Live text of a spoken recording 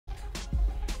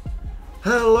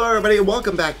Hello everybody, and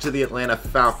welcome back to the Atlanta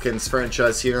Falcons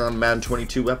franchise here on Madden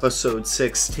 22 episode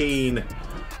 16.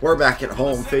 We're back at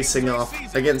home facing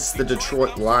off against the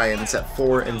Detroit Lions at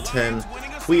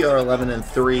 4-10. We are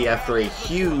 11-3 after a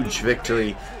huge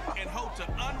victory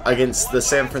against the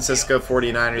San Francisco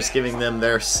 49ers, giving them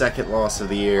their second loss of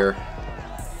the year.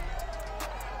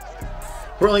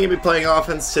 We're only going to be playing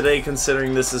offense today,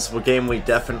 considering this is a game we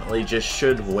definitely just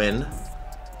should win.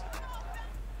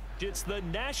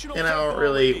 And I don't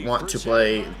really want to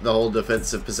play the whole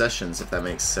defensive possessions, if that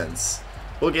makes sense.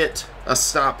 We'll get a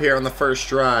stop here on the first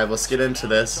drive. Let's get into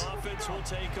this. Offense will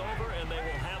take over, and they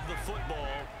will have the football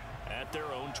at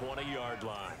their own 20-yard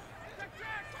line.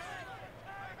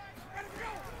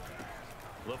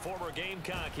 The former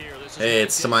Gamecock here. Hey,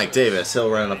 it's to Mike Davis. He'll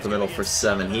run up the middle for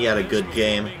 7. He had a good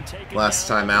game last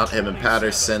time out, him and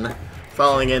Patterson.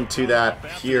 Falling into that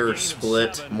pure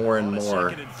split more and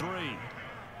more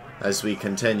as we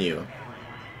continue.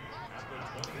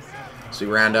 As we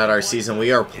round out our season,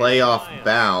 we are playoff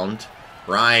bound.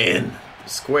 Ryan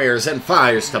squares and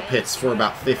fires to Pitts for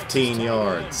about 15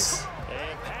 yards.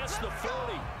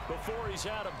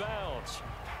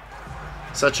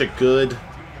 Such a good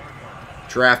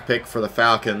draft pick for the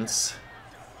Falcons.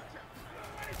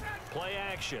 Play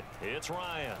action. It's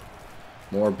Ryan.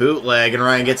 More bootleg, and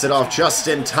Ryan gets it off just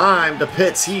in time to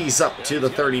Pitts. He's up to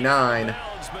the 39.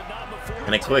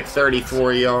 And a quick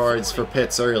 34 yards for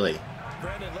Pitts early.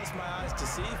 Brandon, unless my eyes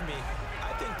deceive me,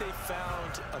 I think they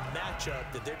found a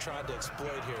matchup that they're trying to exploit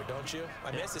here, don't you?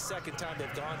 I mean, it's the second time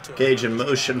they've gone to Gage in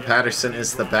motion. Patterson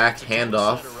is the back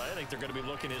handoff.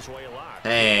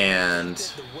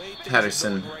 And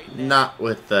Patterson not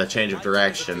with the change of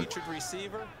direction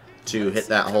to hit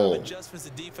that hole.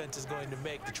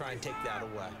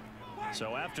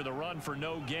 So after the run for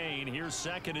no gain, here's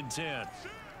 2nd and 10.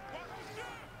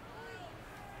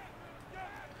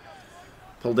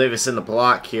 Pull Davis in the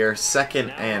block here.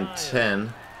 2nd and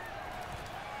 10.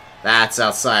 That's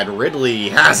outside. Ridley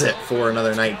has it for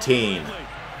another 19.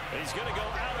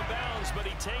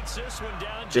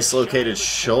 Dislocated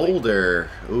shoulder.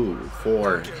 Ooh,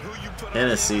 for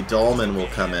Hennessy. Dolman will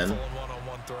come in.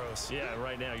 Yeah,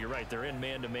 right now you're right. They're in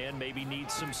man-to-man. Maybe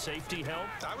need some safety help.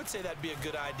 I would say that'd be a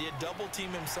good idea. Double team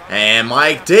himself. And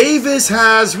Mike Davis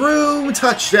has room.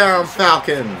 Touchdown,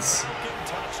 Falcons.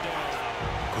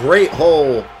 Great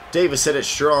hole. Davis hit it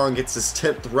strong. Gets his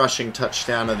 10th rushing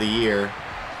touchdown of the year. And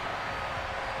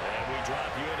we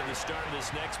drop you into the start of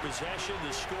this next possession.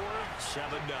 The score, 7-0.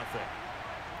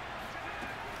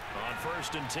 On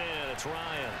 1st and 10, it's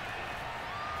Ryan.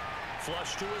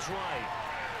 Flush to his right.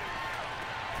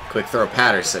 Quick throw,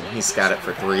 Patterson. He's got it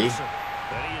for 3. And he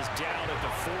is down at the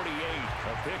 48.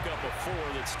 A pickup of 4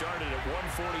 that started at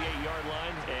 148-yard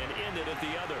line and ended at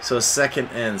the other. So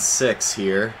 2nd and 6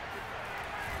 here.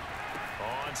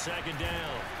 On 2nd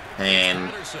down. And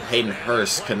Hayden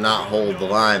Hurst could not hold the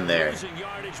line there.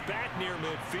 Yardage back near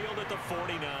midfield at the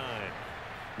 49.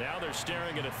 Now they're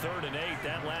staring at a 3rd and 8.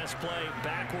 That last play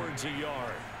backwards a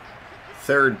yard.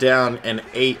 3rd down and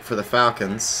 8 for the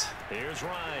Falcons. Here's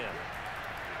Ryan.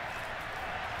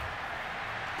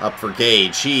 Up for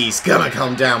Gage. He's gonna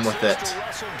come down with it.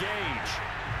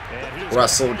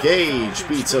 Russell Gage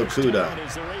beats Okuda.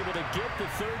 They're able to get the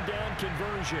 3rd down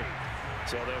conversion.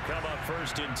 So they'll come up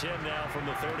 1st and 10 now from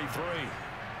the 33.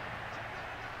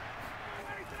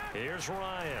 Here's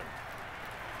Ryan.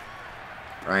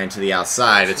 Ryan to the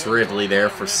outside. It's Ridley there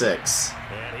for 6.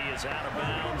 And he is out of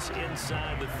bounds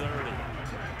inside the 30.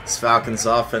 This Falcons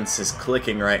offense is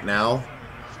clicking right now.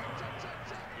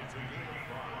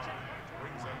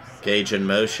 Gage in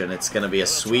motion. It's going to be a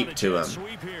sweep to him.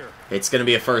 It's going to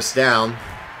be a 1st down.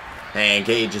 And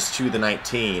Gage is to the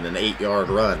 19. An 8-yard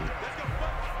run.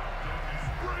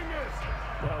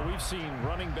 Well, we've seen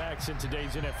running backs in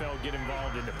today's NFL get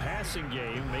involved in the passing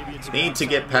game. Maybe it's need to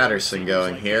get Patterson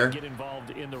going here. Get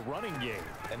involved in the running game.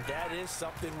 And that is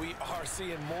something we are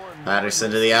seeing more and more.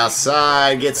 Patterson to the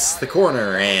outside. Gets the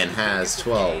corner and has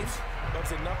 12.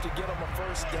 That's enough to get him a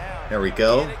 1st down. There we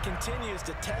go. And it continues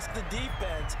to test the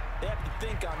defense. They have to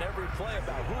think on every play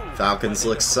about who. Falcons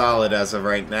look solid as of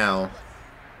right now.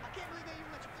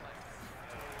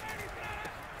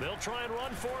 They'll try and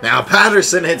run for it. Now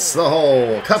Patterson hits the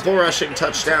hole. Couple rushing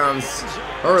touchdowns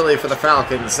early for the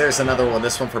Falcons. There's another one.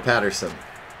 This one for Patterson.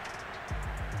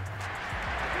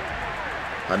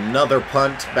 Another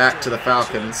punt back to the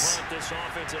Falcons. This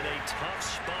offense in a tough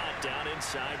spot down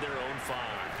inside their own 5.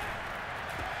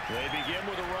 They begin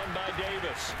with a run by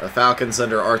Davis. The Falcons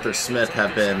under Arthur Smith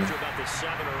have been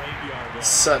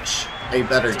such a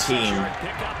better team,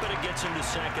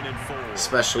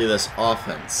 especially this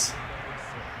offense.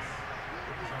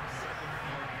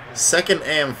 2nd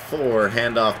and 4,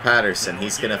 handoff Patterson.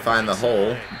 He's going to find the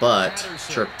hole, but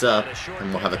tripped up,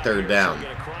 and we'll have a 3rd down.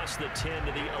 Across the 10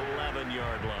 to the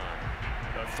 11-yard line.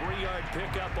 A 3-yard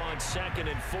pickup on 2nd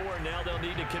and 4. Now they'll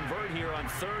need to convert here on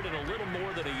 3rd and a little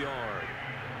more than a yard.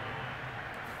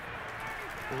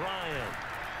 Ryan.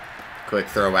 Quick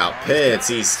throw out Pitts.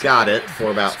 He's got it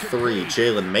for about 3.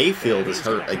 Jalen Mayfield is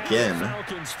hurt again.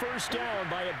 Falcons first down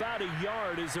by about a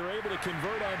yard as they're able to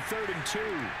convert on 3rd and 2.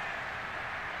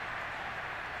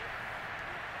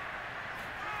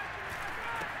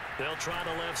 They'll try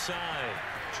the left side.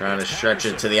 Trying to stretch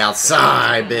it to the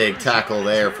outside. Big tackle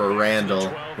there for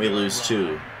Randall. We lose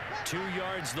 2. 2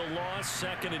 yards the loss,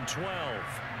 2nd and 12.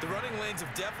 The running lanes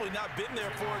have definitely not been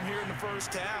there for him here in the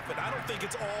first half, and I don't think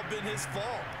it's all been his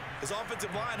fault. His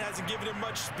offensive line hasn't given him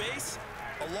much space.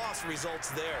 A loss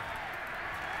results there.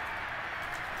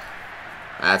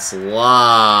 That's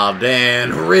lobbed,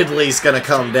 and Ridley's going to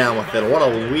come down with it. What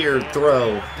a weird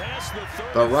throw.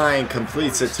 But Ryan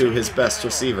completes it to his best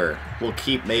receiver. We'll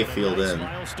keep Mayfield in.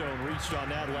 Milestone reached on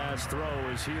that last throw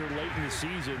is here late in the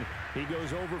season. He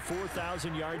goes over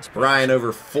 4,000 yards. Ryan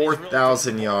over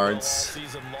 4,000 yards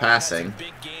passing.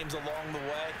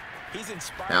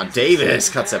 Now Davis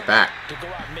cuts it back.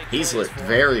 He's looked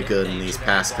very good in these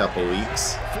past couple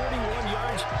weeks. 41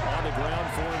 yards on the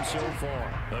ground for him so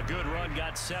far. A good run,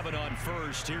 got 7 on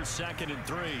 1st. Here's 2nd and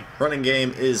 3. Running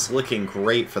game is looking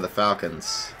great for the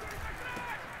Falcons.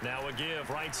 Now a give,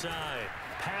 right side.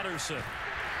 Patterson.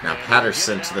 Now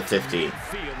Patterson to the 50.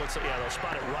 Looks like, yeah, they'll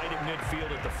spot it right at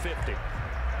midfield at the 50.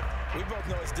 We both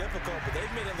know it's difficult, but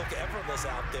they've made it look effortless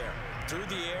out there. Through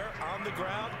the air, on the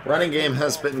ground. Running game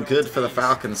has been good for the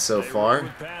Falcons so far.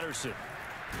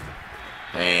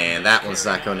 And that one's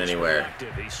not going anywhere.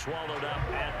 He swallowed up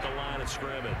at the line of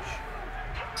scrimmage.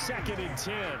 2nd and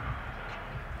 10.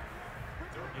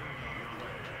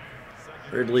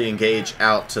 Ridley engage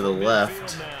out to the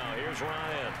left.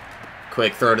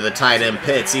 Quick throw to the tight end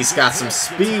Pitts. He's got some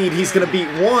speed. He's going to beat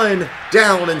 1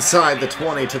 down inside the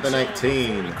 20 to the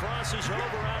 19.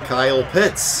 Kyle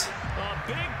Pitts. A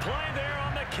big play there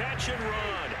on the catch and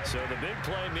run. So the big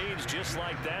play means just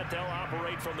like that, they'll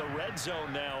operate from the red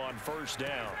zone now on 1st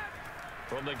down.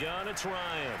 From the gun, it's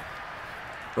Ryan.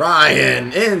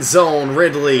 Ryan, end zone,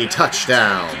 Ridley,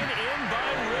 touchdown.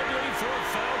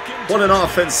 What an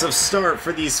offensive start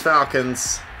for these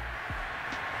Falcons.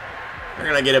 They're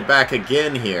going to get it back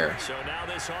again here. So now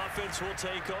this offense will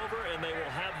take over, and they will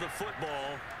have the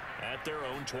football at their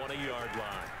own 20-yard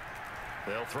line.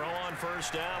 They'll throw on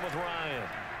 1st down with Ryan.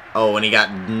 Oh, and he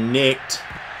got nicked.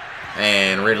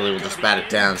 And Ridley will just bat it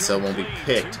down so it won't be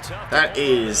picked. That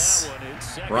is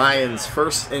Ryan's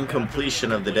first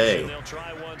incompletion of the day. They'll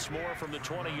try once more from the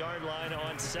 20-yard line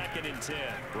on 2nd and 10.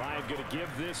 Ryan going to give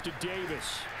this to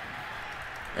Davis.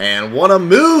 And what a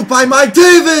move by Mike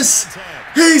Davis!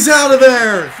 He's out of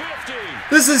there!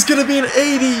 This is going to be an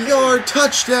 80-yard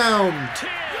touchdown!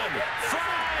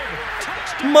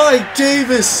 Mike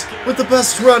Davis with the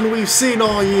best run we've seen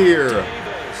all year.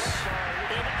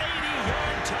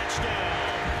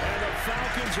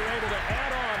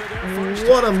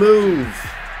 What a move!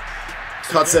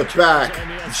 Cuts it back,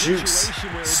 jukes,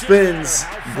 spins,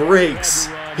 breaks.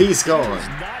 He's gone.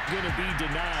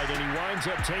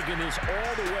 Up taking this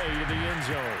all the way to the end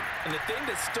zone. And the thing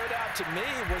that stood out to me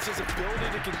was his ability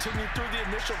to continue through the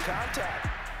initial contact.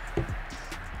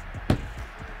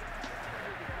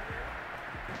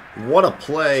 What a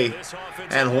play.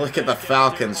 And look at the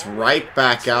Falcons right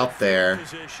back out there.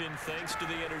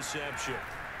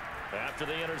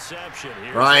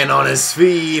 Ryan on his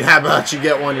feet. How about you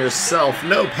get one yourself?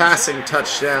 No passing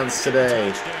touchdowns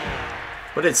today.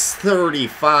 But it's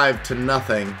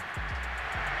 35-0.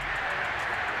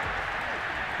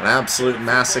 An absolute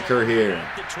massacre here.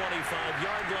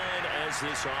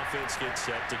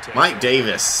 Mike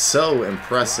Davis, so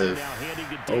impressive.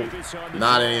 Oh,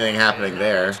 not anything happening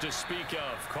there.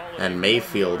 And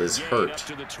Mayfield is hurt.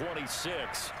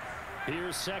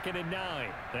 Here's 2nd and 9.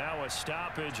 Now a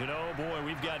stoppage, and oh boy,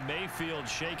 we've got Mayfield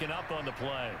shaken up on the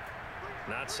play.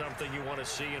 Not something you want to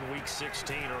see in week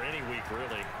 16 or any week,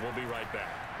 really. We'll be right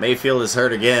back. Mayfield is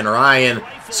hurt again. Ryan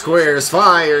squares,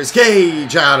 fires,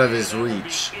 Gage out of his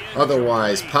reach.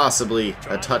 Otherwise, possibly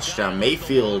a touchdown.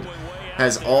 Mayfield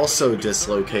has also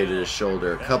dislocated his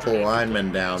shoulder. A couple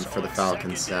linemen down for the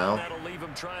Falcons now. That'll leave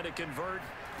him trying to convert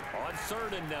on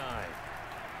 3rd and 9.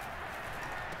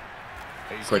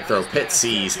 Quick throw, Pitts.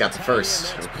 He's got the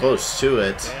first. Or close to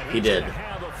it. He did.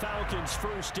 Falcons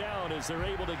first down as they're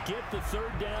able to get the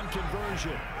 3rd down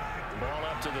conversion. Ball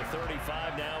up to the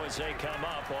 35 now as they come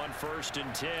up on 1st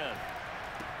and 10.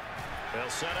 They'll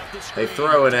set up the They screen.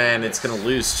 throw it in, it's going to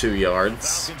lose 2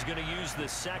 yards. Falcons going to use the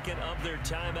second of their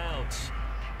timeouts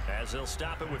as they'll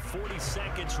stop it with 40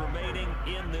 seconds remaining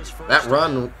in this first. That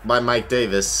run by Mike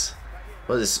Davis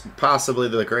was possibly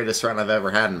the greatest run I've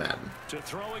ever had in Madden. To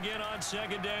throw again on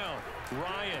second down.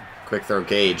 Ryan. Quick throw,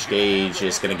 Gage. Gage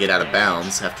is going to get out of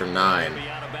bounds after 9. Be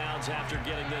out of bounds after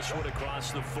getting this one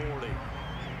across the 40.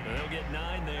 And they'll get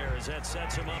 9 there as that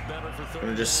sets him up better for third.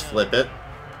 Going to just flip it.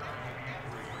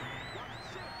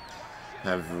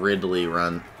 Have Ridley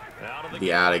run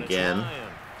the out again.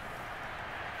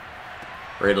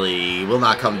 Ridley will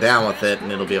not come down with it,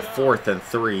 and it'll be a 4th and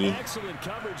 3.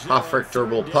 Hoffrick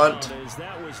dribble punt.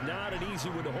 That was not an easy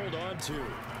one to hold on to.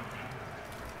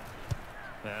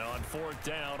 Now on 4th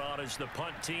down, on is the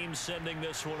punt team sending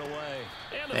this one away.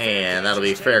 And that'll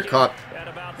be fair caught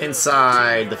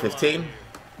inside the 15.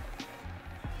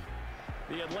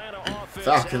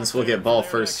 Falcons will get ball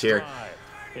first here.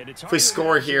 If we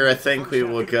score here, I think we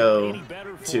will go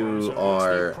to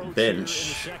our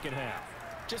bench.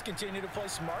 Just continue to play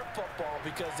smart football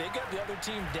because they got the other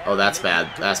team down. Oh, that's bad.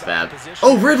 That's bad.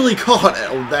 Oh, Ridley caught it.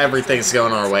 Oh, everything's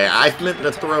going our way. I meant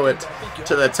to throw it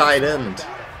to the tight end.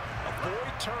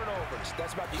 Avoid turnovers.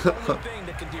 That's about the only thing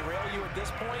that can derail you at this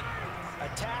point.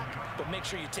 Attack, but make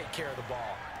sure you take care of the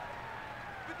ball.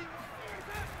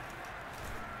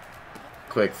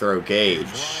 Quick throw, Gage.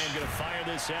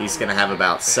 He's going to have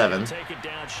about 7. Take it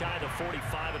down shy of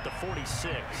 45 at the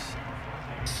 46.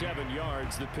 7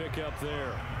 yards the pick up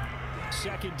there.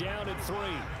 Second down at 3.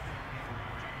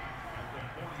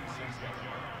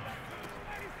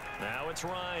 Now it's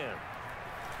Ryan.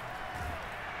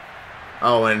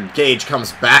 Oh, and Gage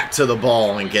comes back to the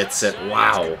ball and gets it.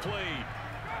 Wow.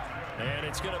 And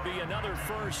it's going to be another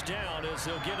first down as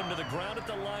they'll get him to the ground at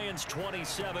the Lions'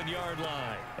 27-yard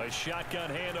line. A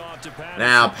shotgun handoff to Patterson.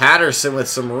 Now Patterson with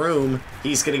some room.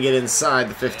 He's going to get inside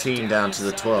the 15 down to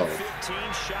the 12. 15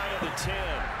 shy of the 10.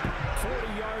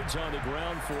 40 yards on the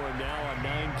ground for him now on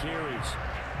 9 carries.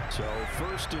 So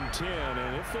 1st and 10,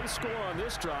 and if they score on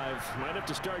this drive, might have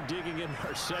to start digging in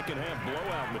our second half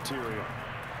blowout material.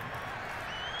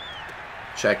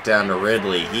 Check down to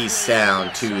Ridley. He's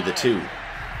down to the 2.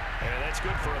 And that's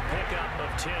good for a pickup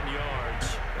of 10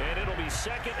 yards. And it'll be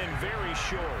second and very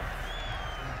short.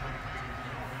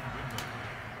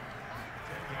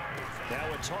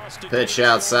 Now a toss to Pitch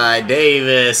outside.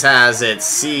 Davis has it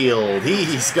sealed.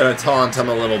 He's going to taunt him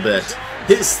a little bit.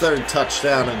 His 3rd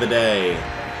touchdown of the day.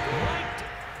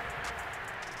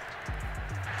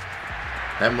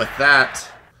 And with that,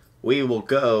 we will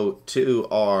go to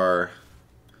our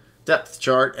depth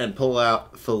chart and pull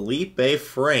out Felipe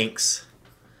Franks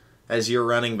as your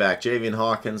running back. Javian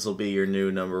Hawkins will be your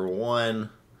new number 1.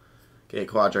 Get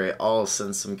Quadre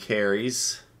Allison some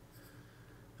carries.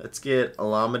 Let's get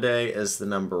Alameda as the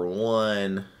number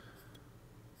 1.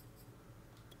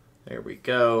 There we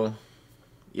go.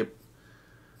 Yep.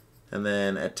 And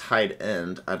then at tight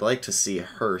end, I'd like to see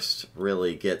Hurst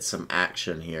really get some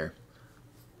action here.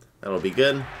 That'll be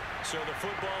good. So the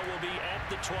football will be at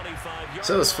the 25-yard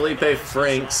So is Felipe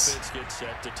Franks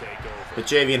with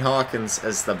Javian Hawkins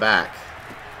as the back.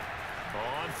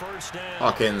 On first down,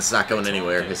 Hawkins not going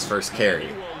anywhere. His first carry.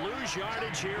 he will lose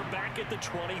yardage here back at the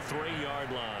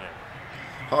 23-yard line.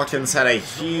 Hawkins had a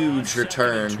huge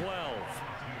return.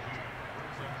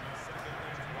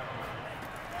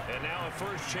 And now a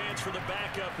first chance for the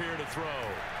backup here to throw.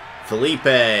 Felipe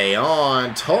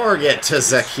on target to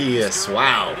Zacchaeus.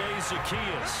 Wow.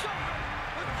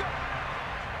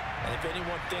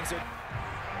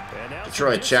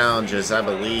 Detroit challenges. I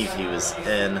believe he was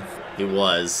in. He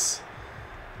was.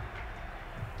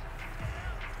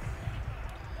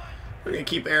 We're going to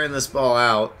keep airing this ball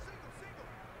out.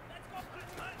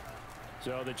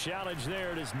 So the challenge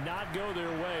there does not go their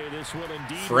way. This will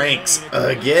indeed Franks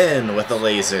again with the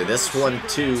laser. This one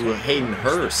to Hayden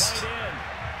Hurst.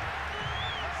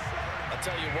 I'll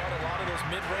tell you what, a lot of those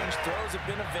mid-range throws have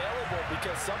been available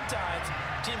because sometimes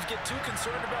teams get too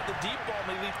concerned about the deep ball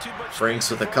and they leave too much.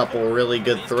 Franks with a couple really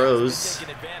good throws. So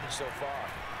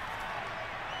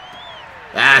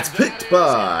That's picked,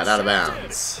 but out of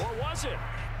bounds. Or was it?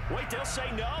 Wait, they'll say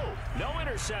no. No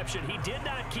interception. He did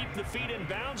not keep the feet in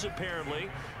bounds, apparently.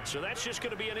 So that's just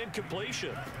going to be an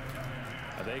incompletion.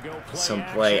 They go some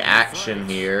play action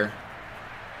here.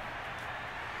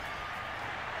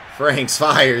 Franks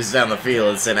fires down the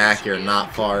field. It's inaccurate,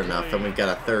 not far enough, and we've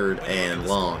got a 3rd and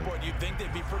long. You'd think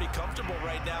they'd be pretty comfortable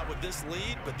right now with this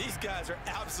lead, but these guys are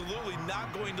absolutely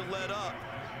not going to let up.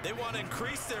 They want to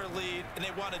increase their lead, and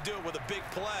they want to do it with a big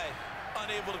play.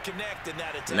 Unable to connect in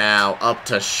that attempt. Now up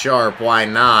to Sharp, why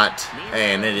not?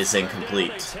 And it is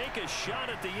incomplete. Take a shot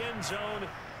at the end zone,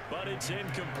 but it's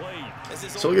incomplete.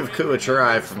 So we'll give Koo a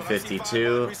try from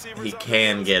 52. He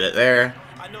can get it there.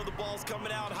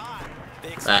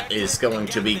 That is going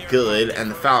to be good,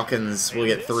 and the Falcons will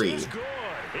get 3. It was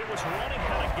running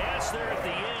out of gas there at the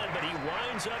end, but he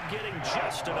winds up getting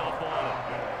just enough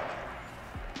on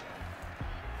it.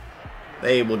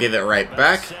 They will give it right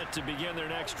back. Set to begin their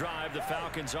next drive, the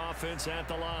Falcons offense at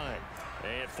the line.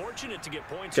 And fortunate to get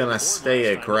points. Gonna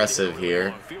stay aggressive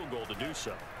here. Field goal to do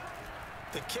so.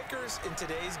 The kickers in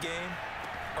today's game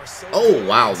are so Oh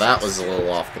wow, that was a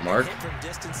little off the mark. hit from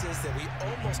distances that we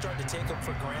almost start to take them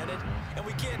for granted, and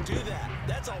we can't do that.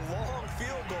 That's a long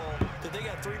field goal that they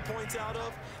got 3 points out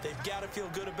of. They've got to feel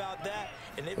good about that.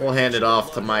 And We'll hand it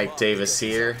off to Mike Davis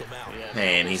here,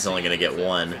 and he's only gonna get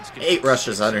 1. 8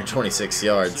 rushes, 126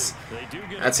 yards.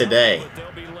 That's a day.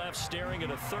 They'll be left staring at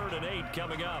a 3rd and 8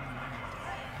 coming up.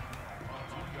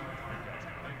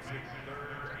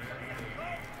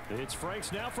 It's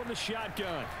Franks now from the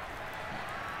shotgun.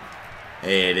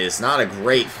 It is not a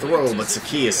great throw, but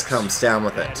Zacchaeus comes down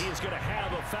with it. He's going to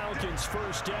have a Falcons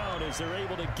first down as they're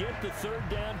able to get the 3rd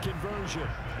down conversion.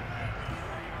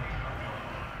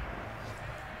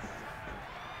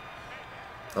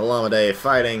 Olamide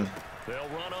fighting They'll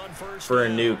run on first for a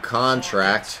down. new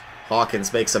contract.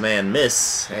 Hawkins makes a man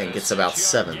miss and gets about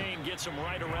 7. Gets him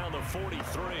right around the 43.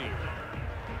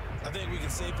 I think we can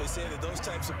safely say that those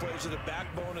types of plays are the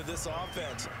backbone of this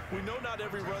offense. We know not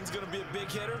every run's going to be a big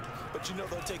hitter, but you know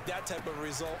they'll take that type of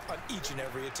result on each and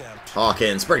every attempt.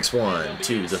 Hawkins breaks 1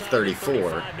 to the 34.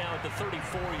 Now at the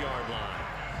 34-yard line.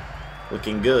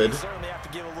 Looking good. You certainly have to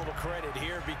give a little credit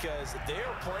here because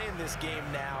they're playing this game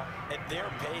now at their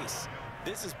pace.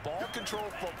 This is ball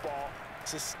control football,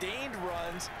 sustained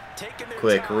runs, taking their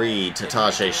Quick time. read to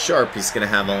Tajay Sharp. He's going to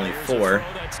have only 4.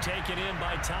 That's taken in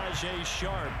by Tajay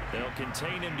Sharp. They'll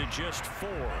contain him to just 4.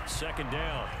 2nd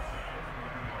down.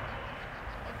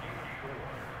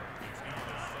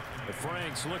 The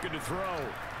Franks looking to throw.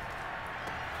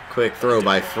 Quick throw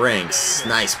by Franks.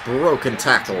 Nice broken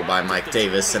tackle by Mike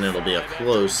Davis, and it'll be a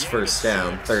close first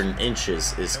down. 3rd and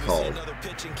inches is called. Another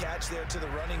pitch and catch there to the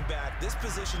running back. This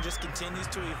position just continues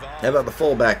to evolve. How about the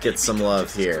fullback gets some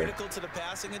love here? Critical to the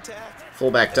passing attack.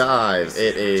 Fullback dive.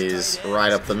 It is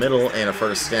right up the middle and a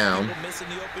first down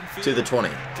to the 20.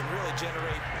 Can really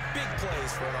generate big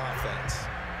plays for an offense.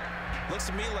 Looks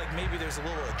to me like maybe there's a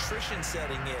little attrition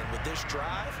setting in with this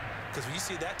drive. Because when you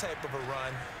see that type of a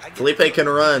run, Felipe can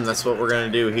run. That's what we're going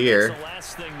to do here.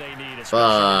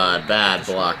 But bad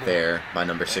block there by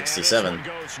number 67.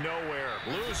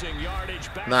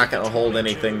 Not going to hold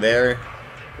anything there.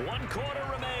 1 quarter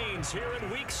remains here in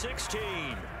Week 16.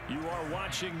 You are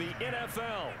watching the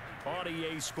NFL on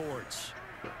EA Sports.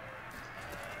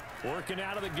 Working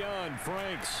out of the gun,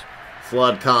 Franks.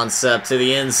 Flood concept to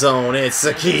the end zone. It's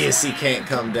Zacchaeus. He can't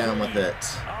come down with it.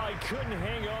 Oh, he couldn't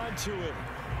hang on to it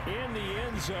in the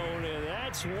end zone, and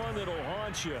that's one that'll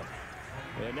haunt you.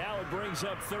 And now it brings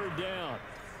up 3rd down.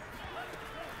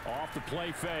 Off the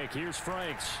play fake. Here's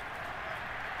Franks.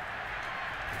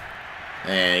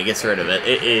 And he gets rid of it.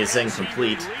 It is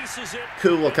incomplete.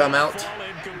 Koo will come out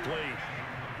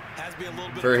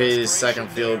for his 2nd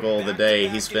field goal of the day.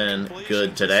 He's been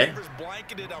good today.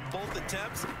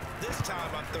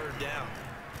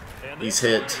 He's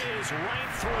hit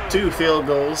 2 field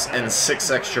goals and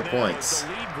 6 extra points.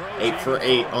 8 for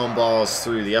 8 on balls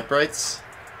through the uprights.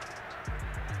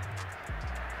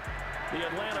 The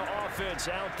Atlanta offense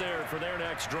out there for their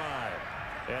next drive.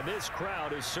 And this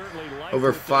crowd is certainly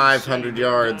over 500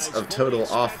 yards of total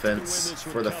offense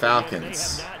for the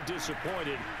Falcons.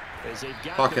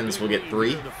 Hawkins will get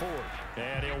 3.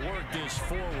 And he'll work this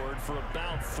forward for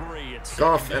about 3.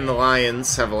 Goff and the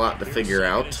Lions have a lot to figure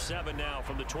out. 7 now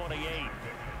from the 28.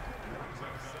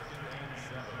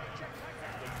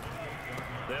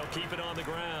 They'll keep it on the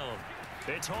ground.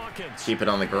 It's Hawkins. Keep it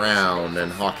on the ground,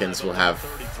 and Hawkins will have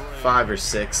 5 or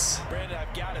 6. Brandon,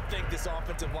 I've got to think this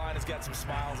offensive line has got some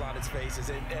smiles on its faces,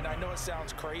 and I know it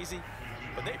sounds crazy,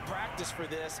 but they practiced for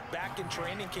this back in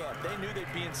training camp. They knew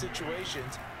they'd be in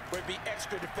situations where it'd be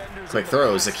extra defenders. Quick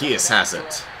throw, Zacchaeus has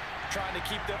it. Trying to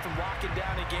keep them from locking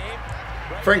down a game.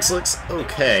 Franks looks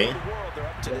okay.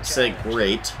 Won't say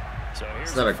great.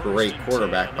 He's not a great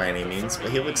quarterback by any means, but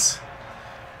he looks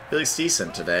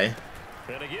decent today.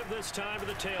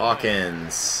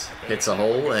 Hawkins hits a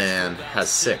hole and has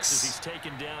 6. He's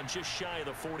taken down just shy of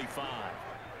the 45.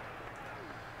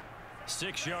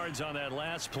 6 yards on that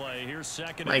last play. Here's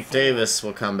 2nd. Mike Davis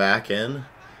will come back in.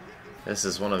 This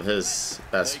is one of his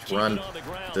best run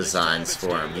designs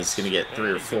for him. He's going to get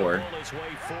 3 or 4.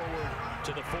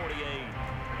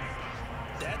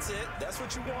 That's it. That's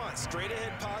what you want. Straight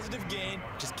ahead positive gain.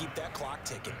 Just keep that clock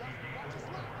ticking.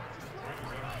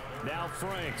 Now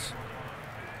Franks.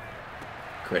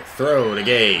 Quick throw to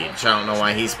Gage. I don't know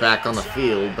why he's back on the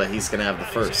field, but he's going to have the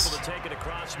first.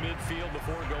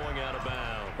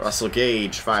 Russell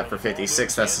Gage, 5 for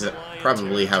 56. That's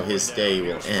probably how his day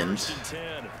will end.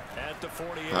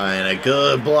 And a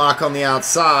good block on the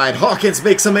outside. Hawkins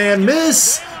makes a man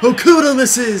miss. Okuda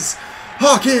misses.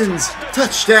 Hawkins,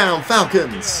 touchdown,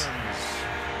 Falcons.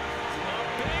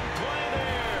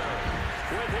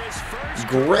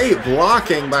 Great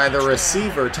blocking by the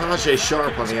receiver, Tajay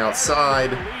Sharp, on the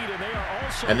outside.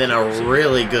 And then a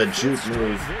really good juke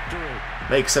move.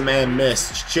 Makes a man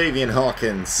miss. Javian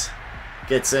Hawkins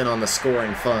gets in on the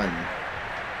scoring fun.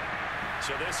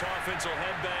 So this offense will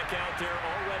head back out there,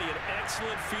 already an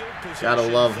excellent field position. Gotta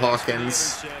love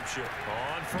Hawkins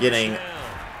getting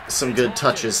some good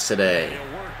touches today.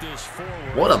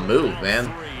 What a move, man.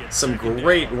 Some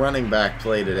great running back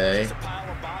play today.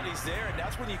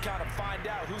 You kind of find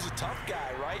out who's a tough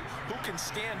guy, right? Who can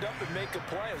stand up and make a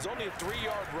play. It was only a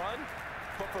 3-yard run,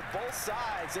 but for both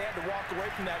sides, they had to walk away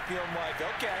from that feeling like,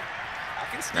 okay, I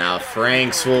can stand now up.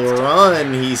 Franks will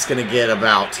run. He's going to get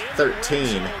about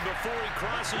 13.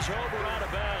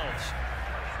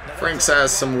 Franks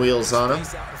has some wheels on him.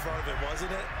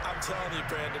 I'm telling you,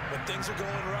 Brandon, when things are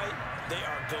going right, they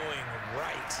are going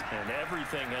right. And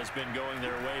everything has been going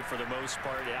their way for the most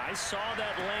part. I saw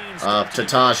that lane up to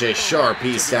Tajay Sharp.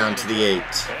 He's down to the 8. And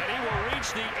he will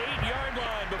reach the 8-yard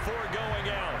line before going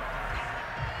out.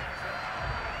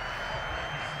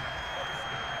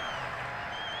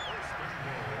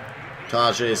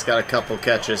 Tajay's got a couple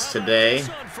catches today.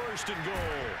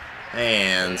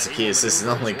 And Zacchaeus is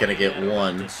only going to get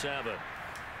 1.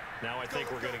 Now I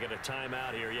think we're going to get a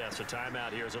timeout here. Yes, a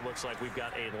timeout here as it looks like we've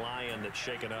got a Lion that's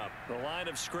shaken up. The line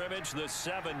of scrimmage, the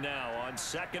 7 now on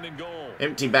 2nd and goal.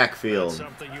 Empty backfield. That's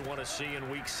something you want to see in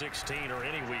week 16 or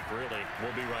any week, really.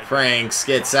 We'll be right Franks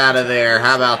gets out of there.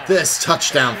 How about this?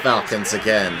 Touchdown Falcons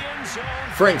again.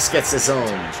 Franks gets his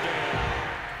own.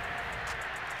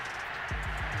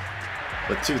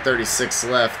 With 2:36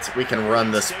 left, we can run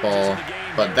this ball.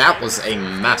 But that was a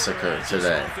massacre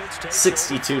today.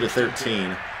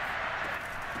 62-13.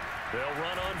 They'll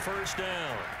run on first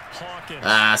down.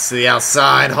 Hawkins. To the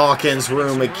outside. Hawkins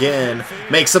room again.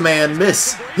 Makes a man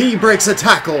miss. He breaks a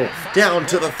tackle. Down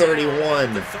to the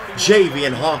 31.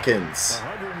 Javian Hawkins.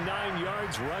 109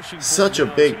 yards rushing. Such a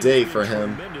big day for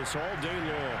him.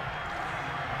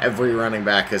 Every running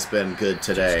back has been good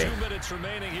today. 2 minutes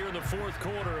remaining here in the 4th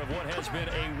quarter of what has been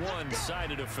a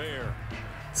one-sided affair.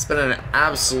 It's been an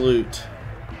absolute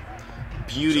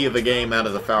beauty of a game out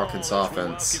of the Falcons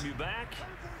offense. And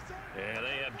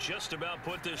they have just about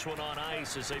put this one on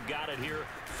ice as they've got it here,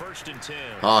 1st and 10.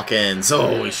 Hawkins,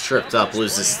 oh, he's tripped up,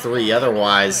 loses 3.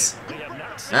 Otherwise,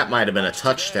 that might have been a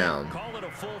touchdown. Call it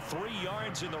a full 3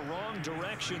 yards in the wrong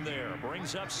direction there.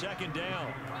 Brings up 2nd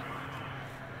down.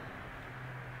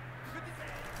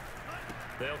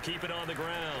 They'll keep it on the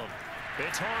ground.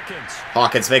 It's Hawkins.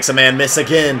 Hawkins makes a man miss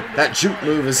again. That juke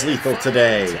move is lethal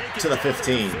today. To the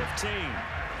 15. Well,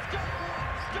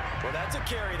 that's a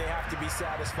carry they have to be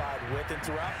satisfied with, and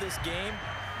throughout this game,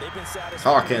 they've been satisfied.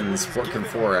 Hawkins working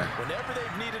for whenever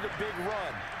they've needed a big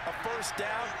run, a first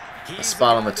down, a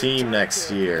spot on the team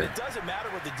next year.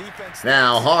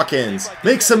 Now Hawkins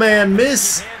makes a man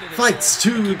miss. Fights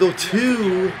to the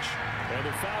 2. And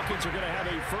the Falcons are going to have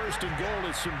a 1st and goal.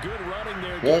 Some good running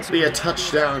there. Won't be a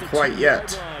touchdown quite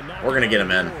yet. We're going to get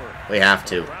him in. We have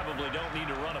to. Probably don't need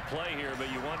to run a play here, but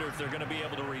you wonder if they're going to be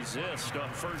able to resist on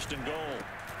 1st and goal.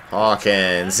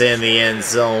 Hawkins in the end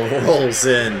zone, rolls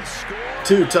in.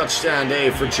 2 touchdown day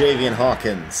for Javian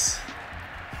Hawkins.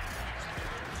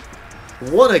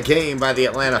 What a game by the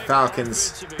Atlanta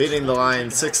Falcons, beating the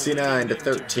Lions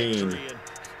 69-13.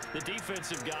 The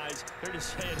defensive guys, they're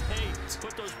just saying, hey,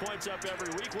 put those points up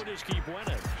every week, we'll just keep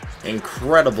winning.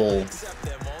 Incredible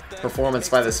performance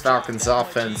by this Falcons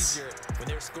offense.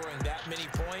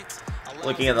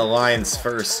 Looking at the Lions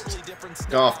first,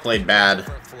 Goff played bad.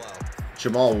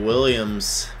 Jamal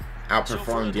Williams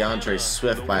outperformed DeAndre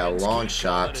Swift by a long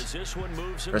shot.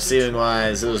 Receiving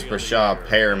wise, it was Brashad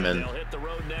Perriman.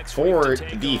 For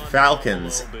the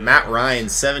Falcons, Matt Ryan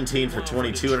 17 for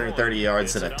 22, 230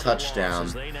 yards and a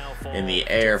touchdown in the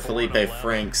air. Felipe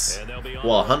Franks,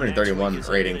 well, 131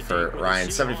 rating for Ryan,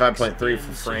 75.3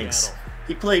 for Franks.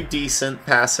 He played decent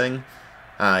passing.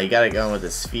 He got it going with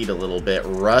his feet a little bit.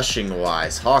 Rushing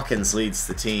wise, Hawkins leads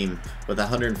the team with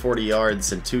 140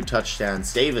 yards and 2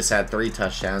 touchdowns. Davis had 3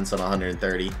 touchdowns on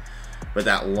 130 with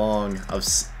that long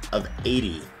of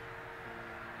 80.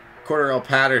 Cordero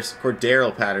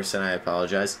Patterson, I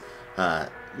apologize.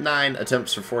 9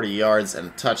 attempts for 40 yards and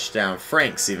a touchdown.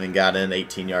 Franks even got an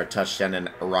 18-yard touchdown, and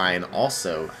Ryan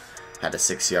also had a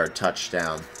 6-yard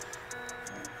touchdown.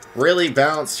 Really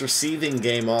balanced receiving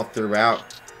game all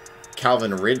throughout.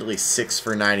 Calvin Ridley 6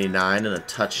 for 99 and a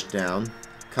touchdown.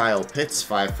 Kyle Pitts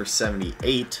 5 for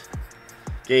 78.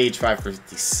 Gage 5 for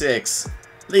 56.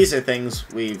 These are things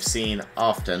we've seen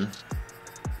often.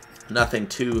 Nothing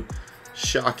too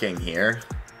shocking here.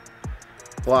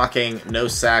 Blocking, no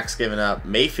sacks given up.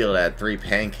 Mayfield had 3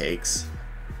 pancakes.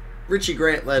 Richie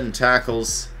Grant led in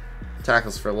tackles.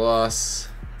 Tackles for loss.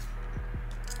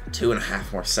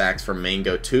 2.5 more sacks for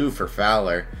Mango. 2 for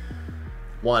Fowler.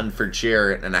 1 for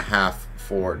Jarrett and a half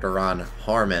for Duron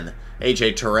Harmon.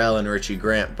 AJ Terrell and Richie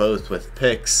Grant both with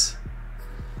picks.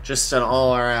 Just an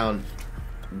all-around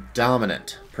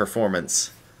dominant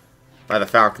performance by the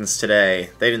Falcons today.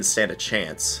 They didn't stand a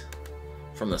chance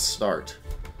from the start.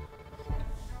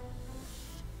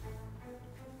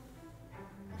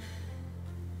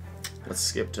 Let's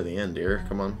skip to the end here.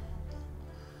 Come on.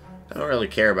 I don't really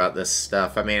care about this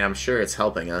stuff. I mean, I'm sure it's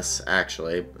helping us,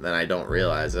 actually. Then I don't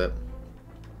realize it.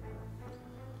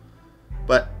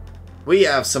 But we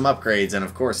have some upgrades, and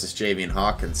of course it's Javian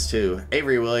Hawkins, too.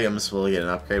 Avery Williams will get an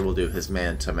upgrade. We'll do his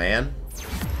man-to-man.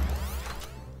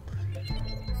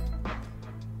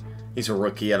 He's a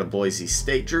rookie out of Boise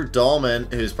State. Drew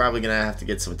Dahlman, who's probably going to have to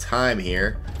get some time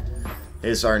here,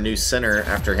 is our new center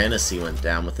after Hennessy went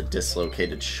down with a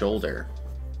dislocated shoulder.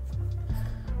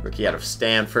 Rookie out of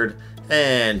Stanford.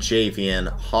 And Javian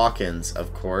Hawkins,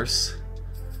 of course.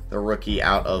 The rookie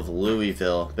out of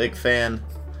Louisville. Big fan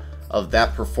of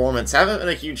that performance. Haven't been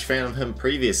a huge fan of him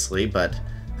previously, but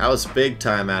that was big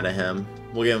time out of him.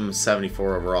 We'll give him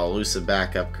 74 overall. Elusive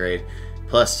back upgrade.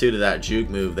 +2 to that juke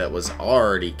move that was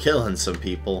already killing some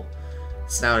people.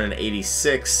 It's now at an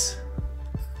 86.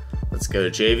 Let's go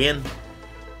to Javian.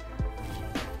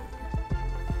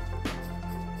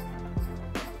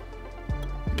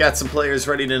 Got some players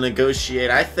ready to negotiate.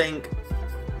 I think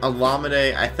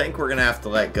Alameda, I think we're going to have to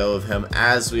let go of him,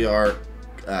 as we are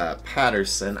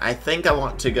Patterson. I think I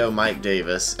want to go Mike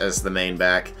Davis as the main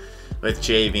back with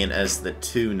Javian as the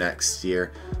 2 next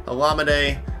year.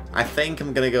 Alameda, I think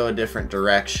I'm going to go a different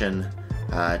direction.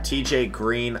 TJ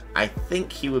Green, I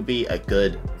think he would be a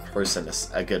good person,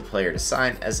 a good player to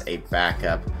sign as a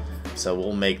backup. So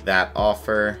we'll make that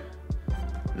offer.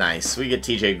 Nice. We get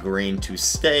TJ Green to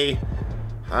stay.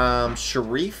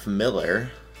 Sharif Miller.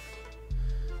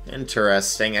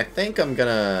 Interesting. I think I'm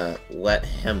gonna let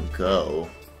him go.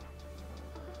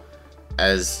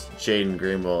 As Jaden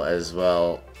Greenwell as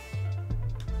well.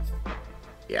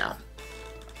 Yeah.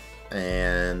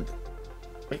 And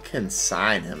we can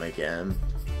sign him again.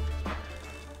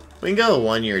 We can go a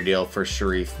 1-year deal for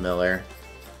Sharif Miller.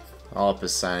 All up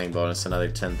his signing bonus, another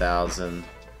 10,000.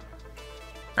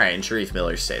 Alright, and Sharif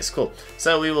Miller stays. Cool.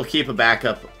 So we will keep a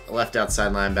backup left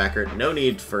outside linebacker. No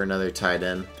need for another tight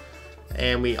end.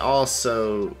 And we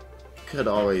also could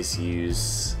always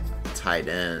use tight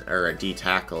end or a D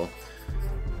tackle.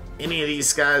 Any of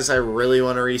these guys I really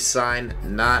want to re-sign?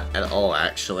 Not at all,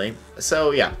 actually.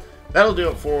 So yeah, that'll do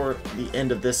it for the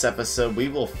end of this episode. We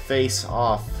will face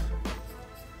off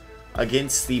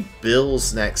against the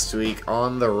Bills next week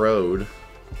on the road.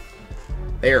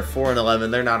 They are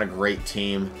 4-11. They're not a great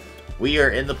team. We are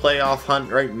in the playoff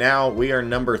hunt right now. We are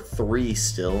number 3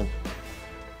 still.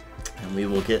 And we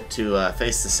will get to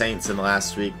face the Saints in the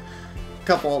last week. A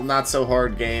couple not so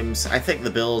hard games. I think the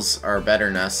Bills are better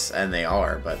than us, and they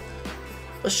are. But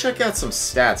let's check out some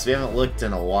stats. We haven't looked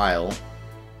in a while.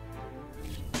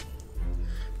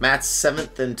 Matt's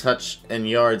 7th in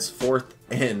yards, 4th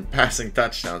in passing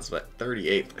touchdowns, but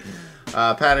 38th.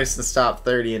 Patterson's top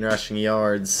 30 in rushing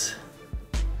yards.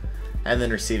 And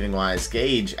then receiving-wise,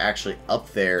 Gage actually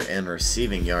up there in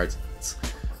receiving yards.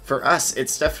 For us,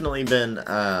 it's definitely been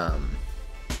an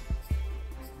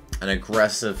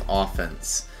aggressive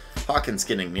offense. Hawkins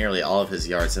getting nearly all of his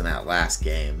yards in that last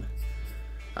game.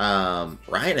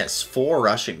 Ryan has 4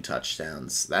 rushing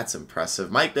touchdowns. That's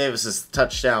impressive. Mike Davis is the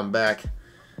touchdown back.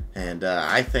 And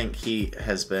I think he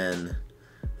has been,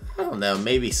 I don't know,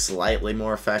 maybe slightly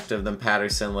more effective than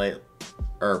Patterson lately.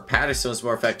 Or Patterson was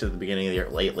more effective at the beginning of the year.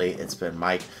 Lately, it's been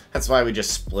Mike. That's why we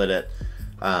just split it.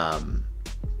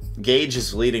 Gage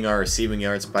is leading our receiving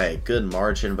yards by a good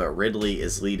margin, but Ridley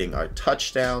is leading our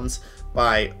touchdowns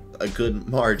by a good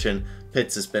margin.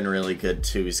 Pitts has been really good,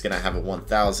 too. He's going to have a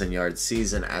 1,000-yard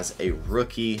season as a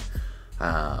rookie.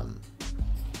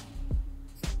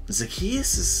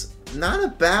 Zacchaeus is not a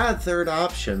bad third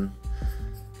option.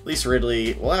 At least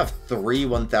Ridley will have 3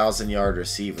 1,000-yard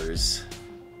receivers.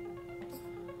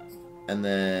 And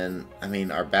then, I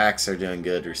mean, our backs are doing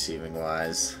good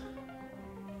receiving-wise.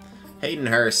 Hayden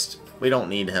Hurst, we don't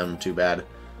need him too bad.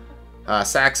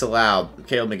 Sacks allowed.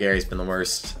 Caleb McGarry's been the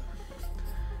worst.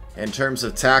 In terms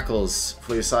of tackles,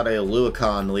 Fuyusade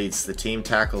Oluokun leads the team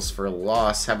tackles for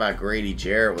loss. How about Grady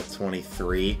Jarrett with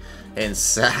 23? And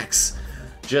sacks.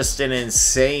 Just an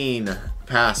insane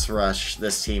pass rush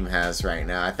this team has right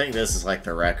now. I think this is like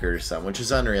the record or something, which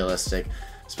is unrealistic.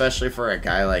 Especially for a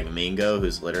guy like Mingo,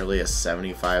 who's literally a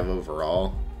 75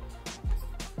 overall.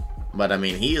 But, I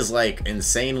mean, he is, like,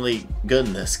 insanely good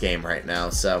in this game right now.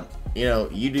 So, you know,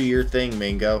 you do your thing,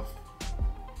 Mingo.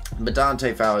 But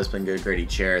Dante Fowler's been good. Grady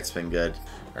Jarrett's been good.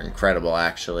 Or incredible,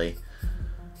 actually.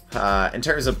 In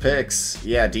terms of picks,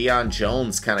 yeah, Deion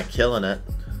Jones kind of killing it.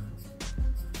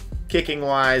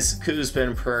 Kicking-wise, Koo's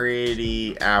been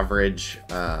pretty average.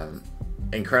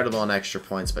 Incredible on extra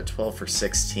points, but 12 for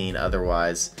 16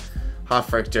 otherwise.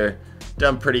 Hofrichter,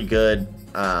 done pretty good.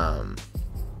 I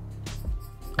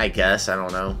guess, I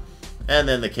don't know. And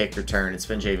then the kick return, it's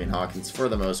been Javian Hawkins for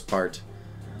the most part.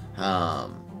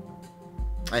 And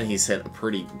he's hit a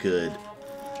pretty good...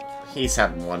 He's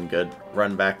had one good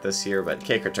run back this year, but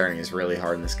kick returning is really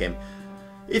hard in this game.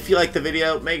 If you like the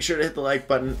video, make sure to hit the like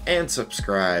button and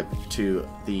subscribe to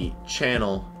the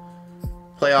channel.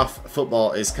 Playoff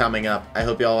football is coming up. I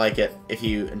hope y'all like it. If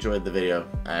you enjoyed the video,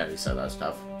 I already said that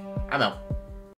stuff. I'm out.